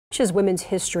Which is Women's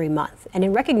History Month, and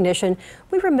in recognition,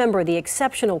 we remember the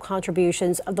exceptional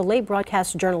contributions of the late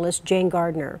broadcast journalist Jane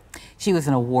Gardner. She was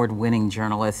an award-winning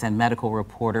journalist and medical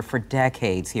reporter for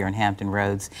decades here in Hampton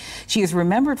Roads. She is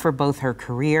remembered for both her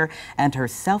career and her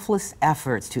selfless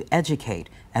efforts to educate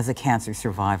as a cancer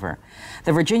survivor.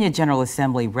 The Virginia General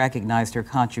Assembly recognized her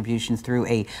contributions through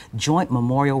a joint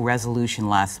memorial resolution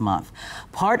last month.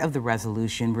 Part of the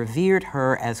resolution revered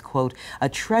her as, quote, a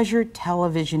treasured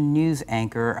television news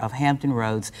anchor of Hampton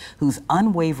Roads whose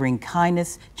unwavering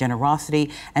kindness,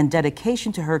 generosity, and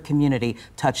dedication to her community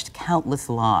touched countless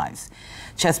lives.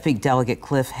 Chesapeake Delegate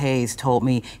Cliff Hayes told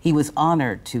me he was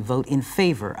honored to vote in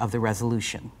favor of the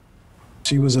resolution.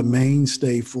 She was a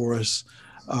mainstay for us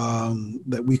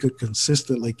that we could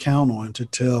consistently count on to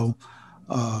tell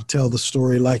the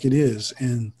story like it is.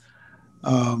 And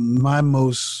my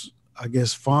most, I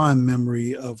guess, fond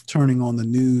memory of turning on the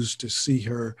news to see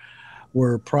her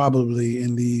were probably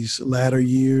in these latter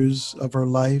years of her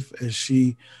life, as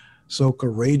she so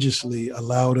courageously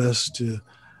allowed us to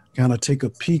kind of take a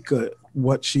peek at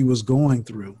what she was going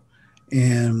through.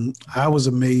 And I was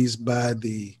amazed by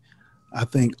the, I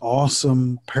think,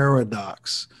 awesome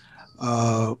paradox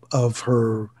of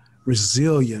her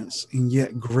resilience and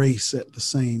yet grace at the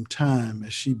same time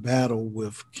as she battled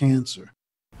with cancer.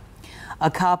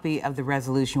 A copy of the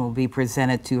resolution will be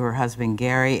presented to her husband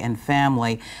Gary and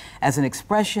family as an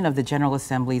expression of the General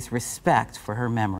Assembly's respect for her memory.